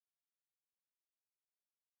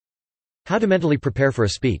How to mentally prepare for a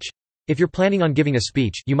speech. If you're planning on giving a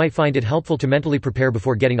speech, you might find it helpful to mentally prepare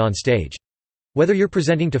before getting on stage. Whether you're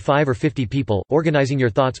presenting to 5 or 50 people, organizing your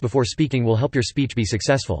thoughts before speaking will help your speech be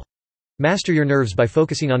successful. Master your nerves by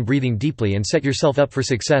focusing on breathing deeply and set yourself up for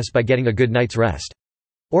success by getting a good night's rest.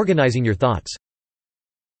 Organizing your thoughts.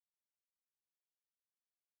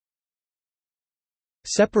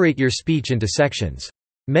 Separate your speech into sections.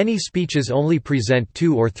 Many speeches only present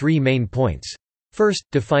 2 or 3 main points. First,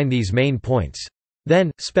 define these main points.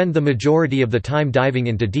 Then, spend the majority of the time diving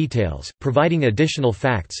into details, providing additional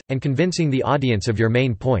facts, and convincing the audience of your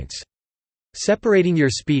main points. Separating your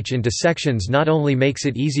speech into sections not only makes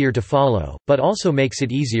it easier to follow, but also makes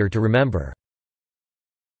it easier to remember.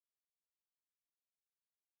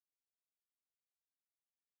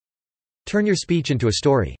 Turn your speech into a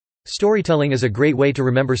story. Storytelling is a great way to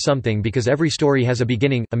remember something because every story has a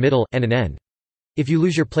beginning, a middle, and an end. If you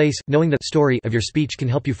lose your place, knowing the story of your speech can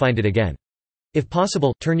help you find it again. If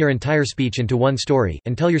possible, turn your entire speech into one story,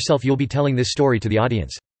 and tell yourself you'll be telling this story to the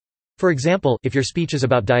audience. For example, if your speech is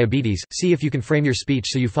about diabetes, see if you can frame your speech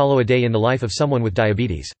so you follow a day in the life of someone with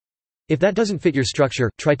diabetes. If that doesn't fit your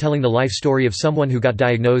structure, try telling the life story of someone who got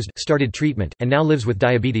diagnosed, started treatment, and now lives with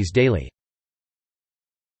diabetes daily.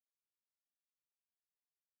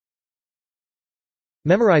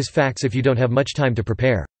 Memorize facts if you don't have much time to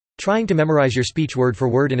prepare. Trying to memorize your speech word for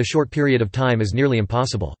word in a short period of time is nearly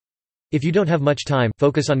impossible. If you don't have much time,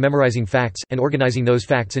 focus on memorizing facts, and organizing those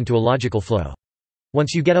facts into a logical flow.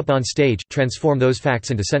 Once you get up on stage, transform those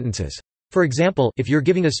facts into sentences. For example, if you're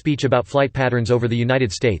giving a speech about flight patterns over the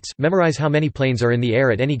United States, memorize how many planes are in the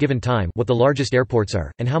air at any given time, what the largest airports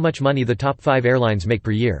are, and how much money the top 5 airlines make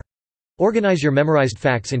per year. Organize your memorized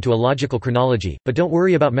facts into a logical chronology, but don't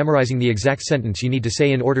worry about memorizing the exact sentence you need to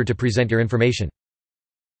say in order to present your information.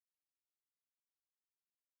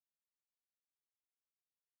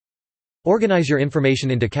 Organize your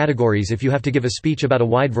information into categories if you have to give a speech about a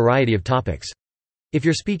wide variety of topics. If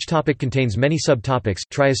your speech topic contains many subtopics,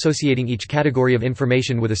 try associating each category of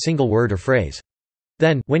information with a single word or phrase.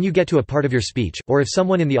 Then, when you get to a part of your speech, or if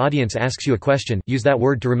someone in the audience asks you a question, use that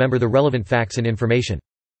word to remember the relevant facts and information.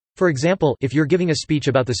 For example, if you're giving a speech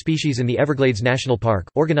about the species in the Everglades National Park,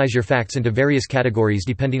 organize your facts into various categories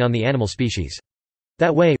depending on the animal species.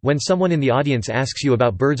 That way, when someone in the audience asks you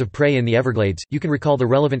about birds of prey in the Everglades, you can recall the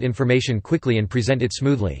relevant information quickly and present it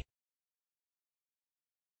smoothly.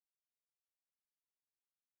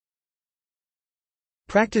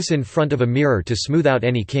 Practice in front of a mirror to smooth out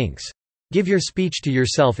any kinks. Give your speech to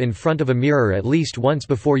yourself in front of a mirror at least once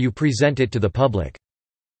before you present it to the public.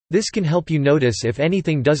 This can help you notice if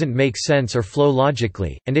anything doesn't make sense or flow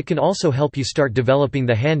logically, and it can also help you start developing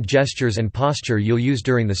the hand gestures and posture you'll use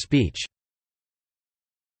during the speech.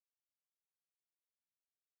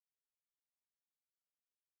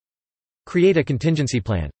 Create a contingency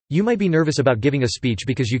plan. You might be nervous about giving a speech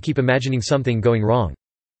because you keep imagining something going wrong.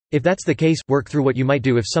 If that's the case, work through what you might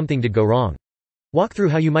do if something did go wrong. Walk through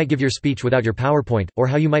how you might give your speech without your PowerPoint, or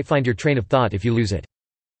how you might find your train of thought if you lose it.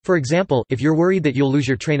 For example, if you're worried that you'll lose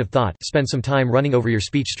your train of thought, spend some time running over your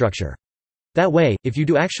speech structure. That way, if you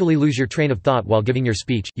do actually lose your train of thought while giving your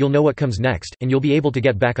speech, you'll know what comes next, and you'll be able to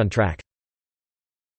get back on track.